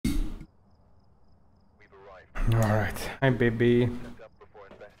Alright. Hi, baby.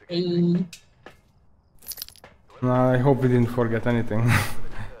 Hey. I hope we didn't forget anything.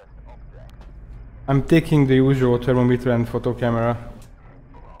 I'm taking the usual thermometer and photo camera.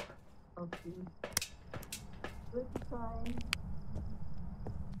 Okay. Give us a sign.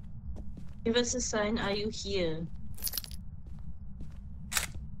 Give us a sign. Are you here?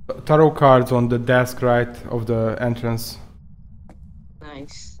 Tarot cards on the desk right of the entrance.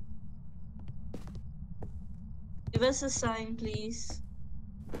 Nice. Give us a sign, please.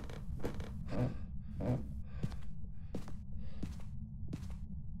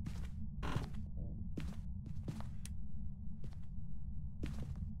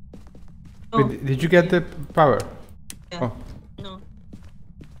 Oh, Wait, did you get the power? yeah. Oh. No.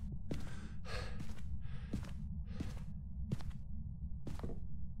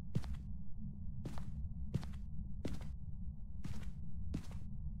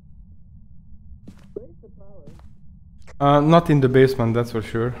 Where's the power? Not in the basement, that's for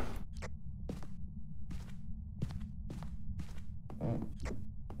sure.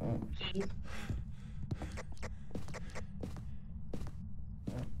 Okay.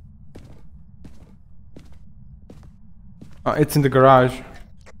 It's in the garage.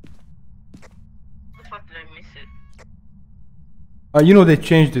 The fuck did I miss it? You know they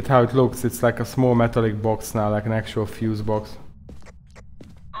changed it how it looks. It's like a small metallic box now, like an actual fuse box.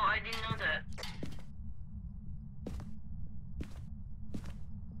 Oh, I didn't know that.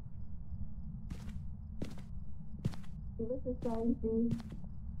 Give us a sign, please.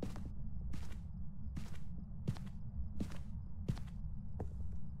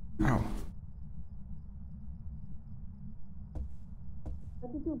 Ow.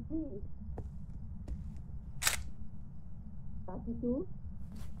 32, please. 32?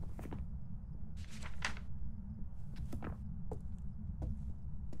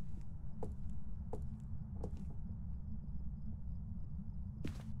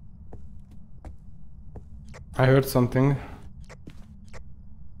 I heard something.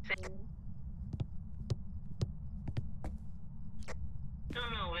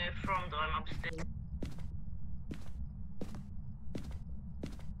 Don't know where from though, I'm upstairs.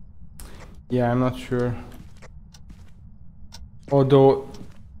 Yeah, I'm not sure. Although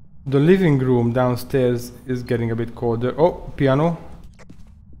the living room downstairs is getting a bit colder. Oh, piano.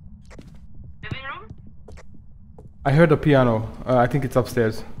 Living room? I heard a piano. I think it's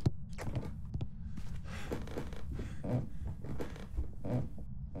upstairs.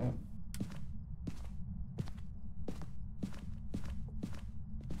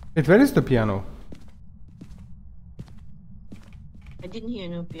 Wait, where is the piano? I didn't hear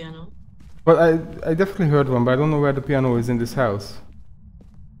no piano. But I definitely heard one, but I don't know where the piano is in this house.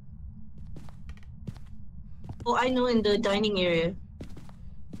 Oh, I know, in the dining area.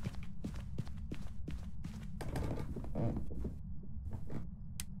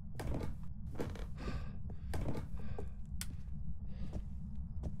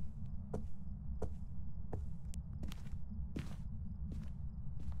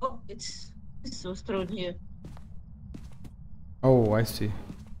 Oh, it's was thrown here. Oh, I see.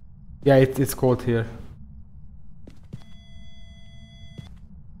 Yeah, it's cold here.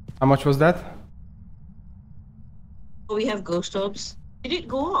 How much was that? Oh, we have ghost orbs. Did it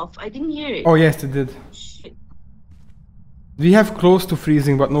go off? I didn't hear it. Oh, yes, it did. Shit. We have close to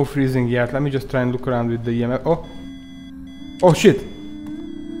freezing, but no freezing yet. Let me just try and look around with the EMF. Oh! Oh, shit!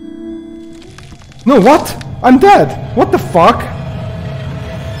 No, what? I'm dead! What the fuck?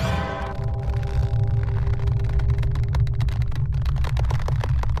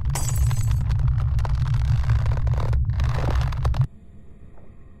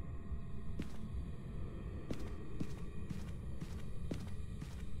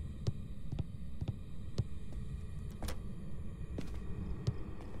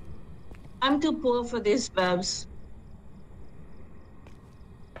 I'm too poor for this, Babs.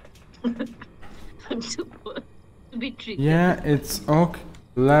 I'm too poor to be treated. Yeah, it's okay.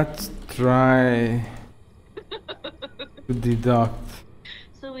 Let's try to deduct.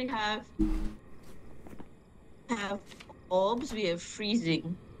 So we have orbs, we have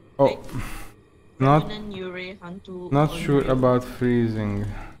freezing. Oh, Right? not Revenant, Yurei, Hantu, not sure Unreal. about freezing.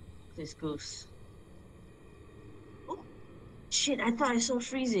 This goes. Oh, shit! I thought I saw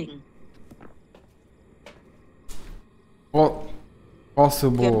freezing. Well,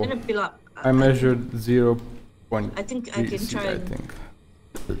 possible. Okay, I'm gonna fill up. I measured 0.3. I think I can try. I think.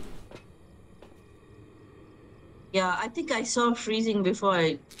 Yeah, I think I saw freezing before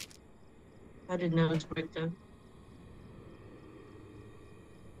I had a nose breakdown.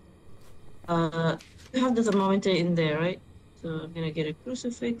 You have the thermometer in there, right? So I'm gonna get a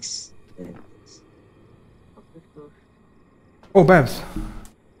crucifix. Let's go. Oh, Babs.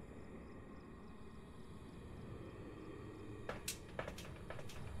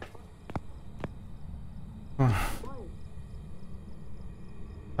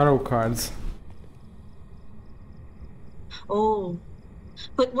 Tarot cards. Oh,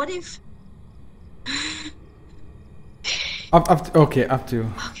 but what if? Okay, up to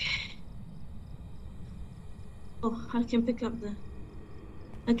you. Okay. Oh, I can pick up the.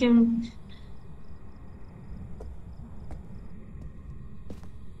 I can.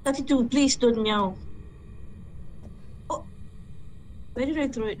 32, please don't meow. Oh, where did I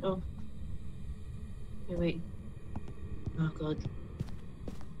throw it? Oh. Okay, wait. Oh god.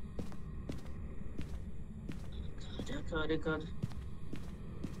 Oh god.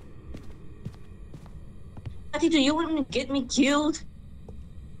 32, you want to get me killed?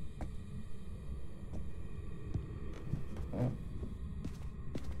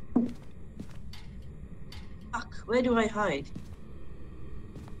 Fuck, where do I hide?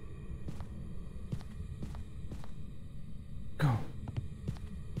 Go.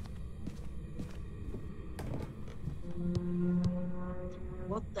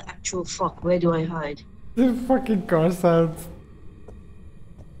 What the actual fuck? Where do I hide? The fucking car sounds.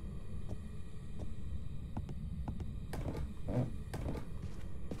 I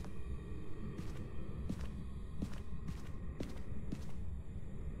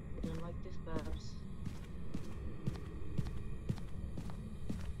don't like this, Babs.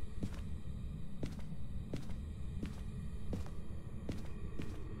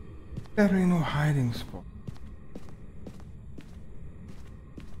 There ain't no hiding spot.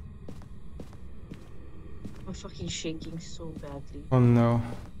 I'm fucking shaking so badly. Oh no.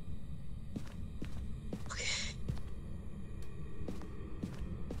 Okay.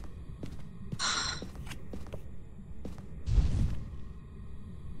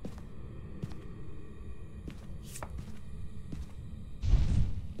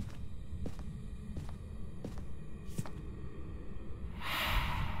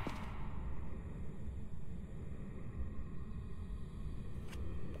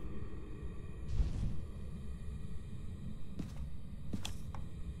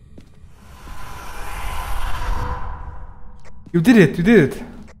 You did it, you did it.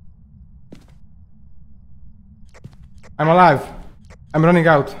 I'm alive. I'm running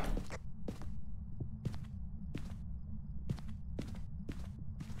out.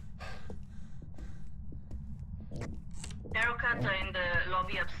 Narrowcats are in the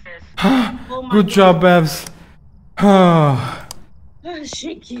lobby upstairs. Oh my Good job, Babs. Ah, I'm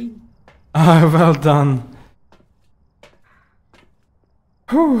shaking. well done.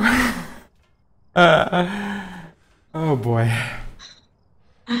 Whew. Oh boy.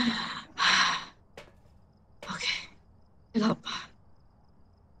 Okay. Get up.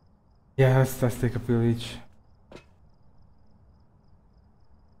 Yeah, let's take a pill each.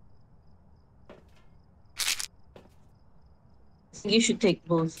 You should take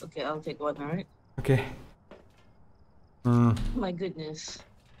both. Okay, I'll take one, alright? Okay. My goodness.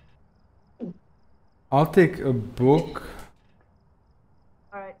 I'll take a book.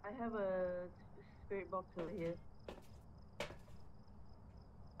 Alright, I have a spirit box over here.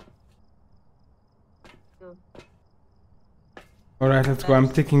 Go. Alright, let's go. I'm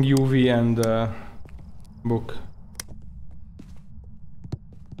taking UV and book.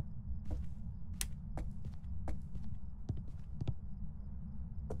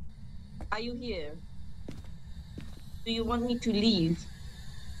 Are you here? Do you want me to leave?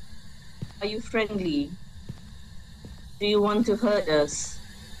 Are you friendly? Do you want to hurt us?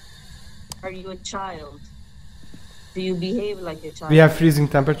 Are you a child? Do you behave like a child? We have freezing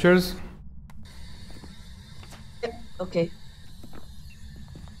temperatures. Yep, okay.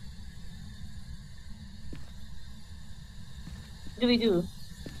 What do we do?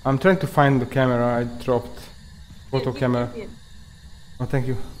 I'm trying to find the camera. I dropped photo camera. Here. Oh, thank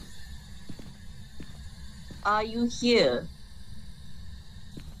you. Are you here?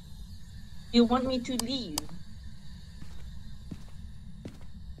 You want me to leave?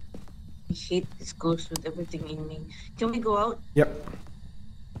 I hate this ghost with everything in me. Can we go out? Yep.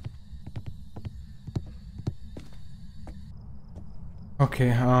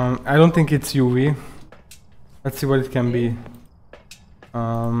 Okay, I don't think it's UV. Let's see what it can be.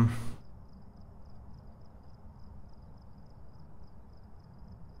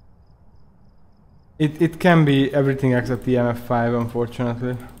 It can be everything except the EMF5,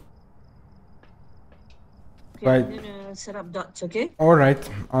 unfortunately. Okay, Right. I'm gonna set up dots, okay? Alright,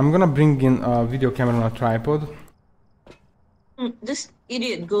 I'm gonna bring in a video camera on a tripod. This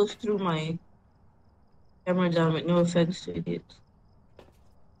idiot goes through my camera down with no offense to idiots.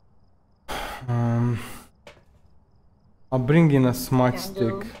 I'll bring in a smudge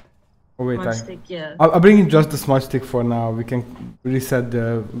Candle. stick. Oh wait, Smudge stick, yeah. I'll bring in just the smudge stick for now. We can reset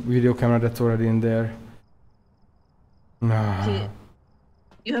the video camera that's already in there. Okay.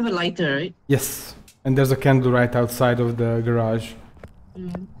 You have a lighter, right? Yes, and there's a candle right outside of the garage.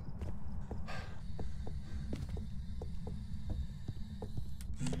 Mm.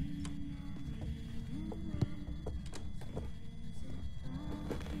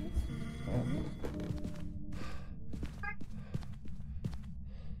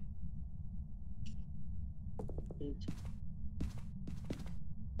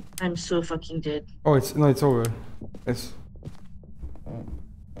 I'm so fucking dead. Oh, it's over. Yes.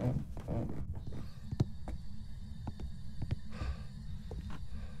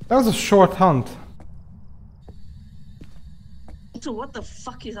 That was a short hunt. So what the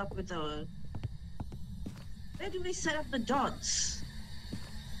fuck is up with our... Where do we set up the dots?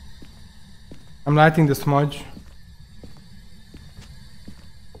 I'm lighting the smudge.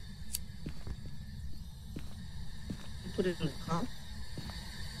 Put it in the car.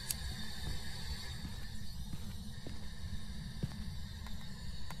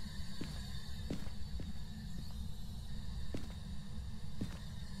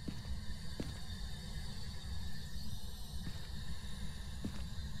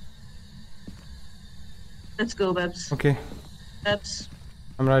 Let's go, Babs. Okay, Babs.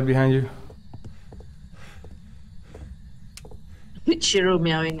 I'm right behind you. With Shiro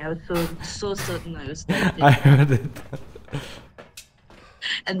meowing, I was so certain I was dead. I heard it.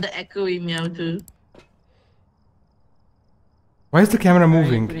 And the echoey meow too. Why is the camera Alright,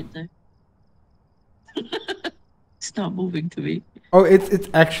 moving? put it there. It's not moving to me. Oh, it's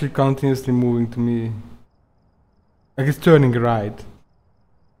actually continuously moving to me. Like it's turning right.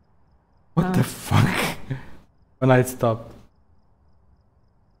 What the fuck? When I stopped.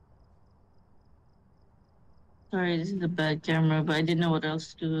 Sorry, this is a bad camera, but I didn't know what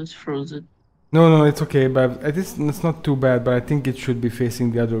else to do. It was frozen. No, it's okay, but it's not too bad, but I think it should be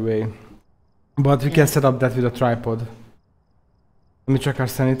facing the other way. But we can set up that with a tripod. Let me check our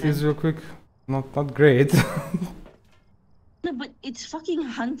sanities real quick. Not great. No, but it's fucking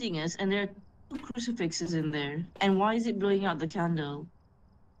hunting us, and there are 2 crucifixes in there. And why is it blowing out the candle?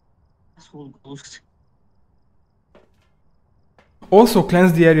 Asshole ghost. Also,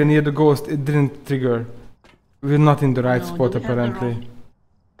 cleanse the area near the ghost. It didn't trigger. We're not in the right No, spot do we have the apparently. wrong-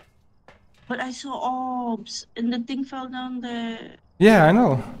 But I saw orbs, and the thing fell down there. Yeah, I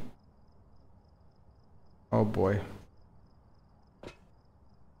know. Oh boy.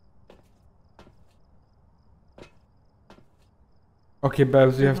 Okay,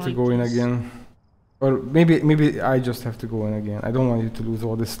 Babs, you have to go in again. Or maybe I just have to go in again. I don't want you to lose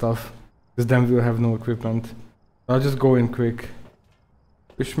all this stuff. Because then we'll have no equipment. I'll just go in quick.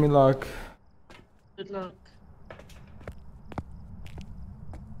 Wish me luck. Good luck.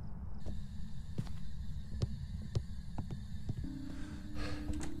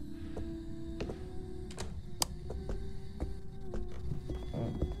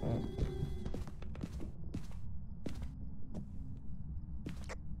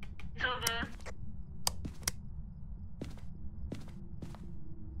 It's over.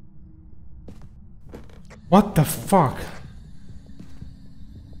 What the fuck?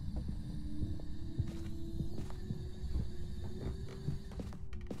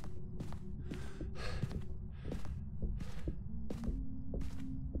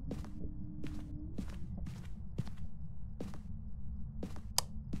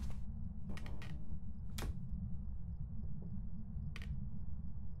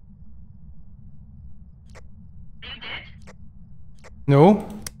 No?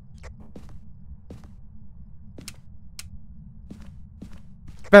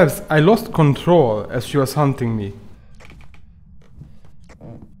 Babs, I lost control as she was hunting me.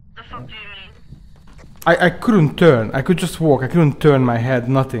 The fuck do you mean? I couldn't turn. I could just walk. I couldn't turn my head.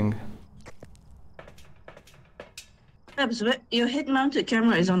 Nothing. Babs, your head-mounted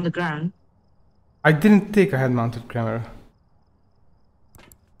camera is on the ground. I didn't take a head-mounted camera.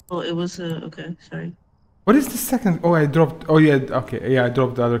 Oh, it was okay, sorry. What is the second? Oh, I dropped. Oh yeah, okay. Yeah, I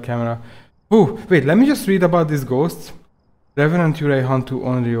dropped the other camera. Oh, wait. Let me just read about these ghosts. Revenant Yurei Hantu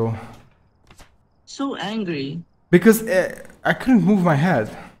Onryo. So angry. Because I couldn't move my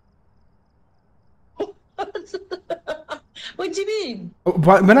head. What do you mean?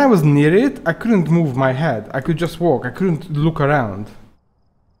 But when I was near it, I couldn't move my head. I could just walk. I couldn't look around.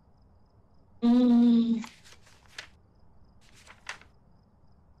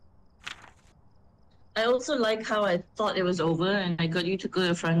 I also like how I thought it was over and I got you to go to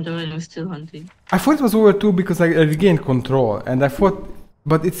the front door and it was still hunting. I thought it was over too because I regained control. And I thought...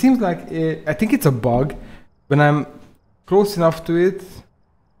 But it seems like... I think it's a bug. When I'm close enough to it.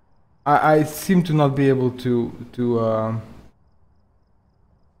 I seem to not be able to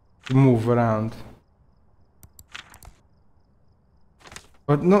move around.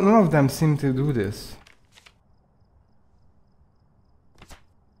 But none of them seem to do this.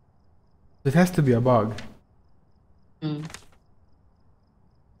 It has to be a bug.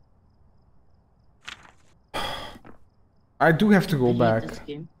 I do have to go back.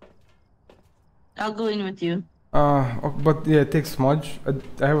 I'll go in with you. But yeah, take smudge.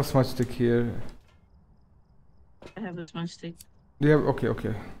 I have a smudge stick here. I have a smudge stick. Yeah,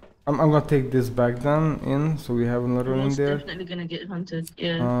 okay. I'm gonna take this back then in, so we have another one in there. Definitely gonna get hunted.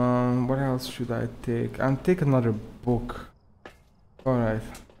 Yeah. What else should I take? I'll take another book. All right.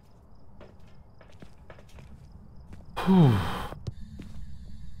 Whew.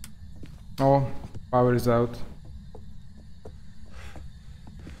 Oh, power is out.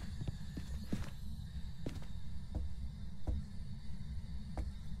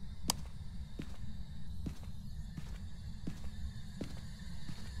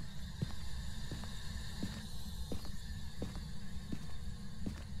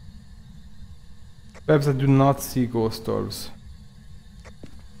 Perhaps I do not see ghost orbs.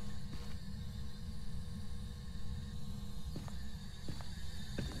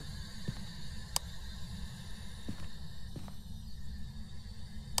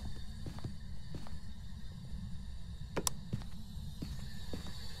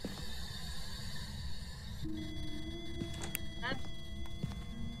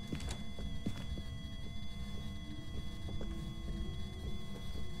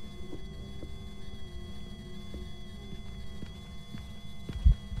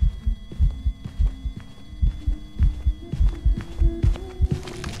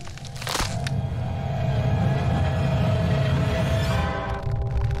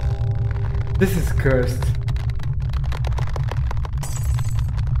 This is cursed.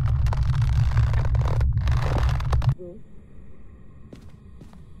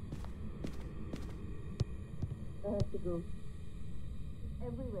 I have to go.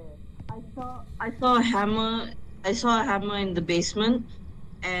 Everywhere. I saw a hammer. I saw a hammer in the basement,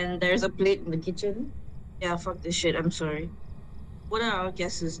 and there's a plate in the kitchen. Yeah, fuck this shit. I'm sorry. What are our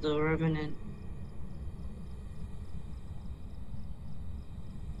guesses, though, Revenant?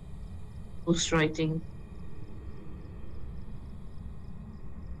 Ghostwriting.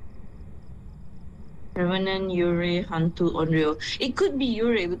 Revenant, Yuri, Hantu, Onryo. It could be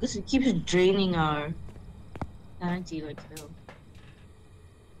Yuri because it keeps draining our sanity like hell.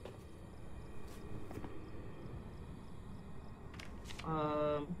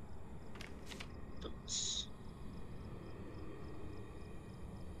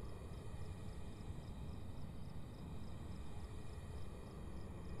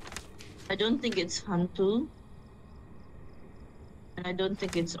 I don't think it's Hantu. And I don't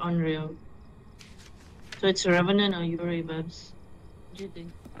think it's Unreal. So it's Revenant or Yuri, Babs? What do you think?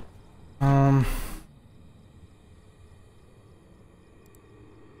 Oh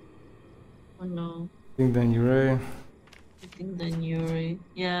no. I think then Yuri. I think then Yuri.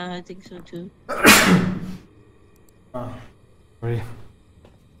 Yeah, I think so too. Sorry.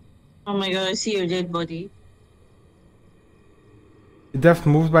 Oh my god, I see your dead body. The deft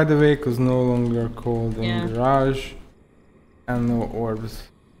moved, by the way, because no longer cold in garage and no orbs.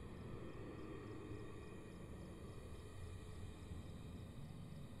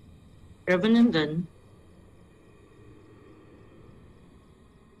 Revenant then.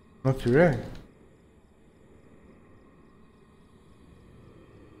 Not Yuri.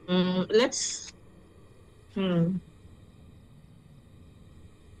 Let's.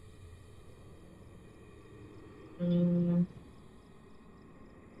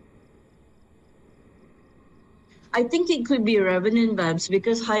 I think it could be Revenant, Babs,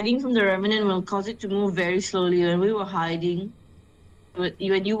 because hiding from the Revenant will cause it to move very slowly. When we were hiding, when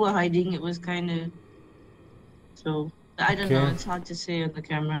you were hiding, it was kind of so. I don't know. It's hard to say on the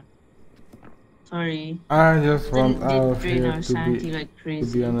camera. Sorry. I just want out of drain here our sanity like crazy.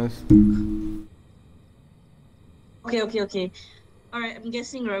 to be honest. Okay. All right, I'm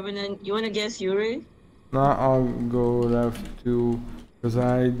guessing Revenant. You wanna guess Yuri? No, I'll go left too, because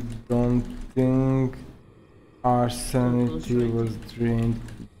I don't think our sanity was drained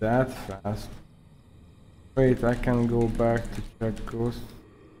that fast. Wait, I can go back to check ghost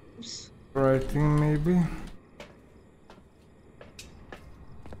writing maybe.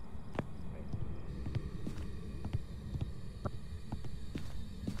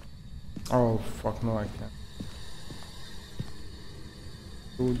 Oh fuck, no I can't.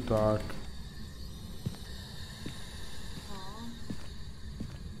 Too dark.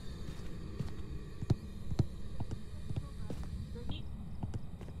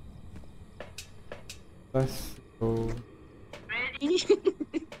 Let's go. Ready?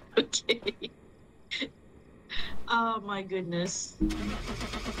 Okay. Oh my goodness.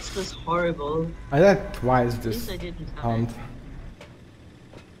 This was horrible. I died twice At this least I didn't die. hunt.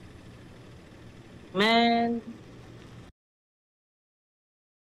 Man.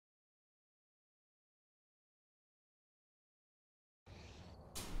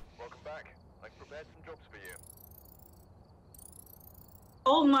 Welcome back. I've prepared some jobs for you.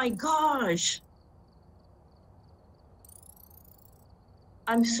 Oh my gosh.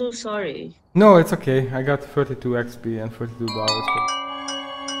 I'm so sorry. No, it's okay. I got 32 XP and $32 for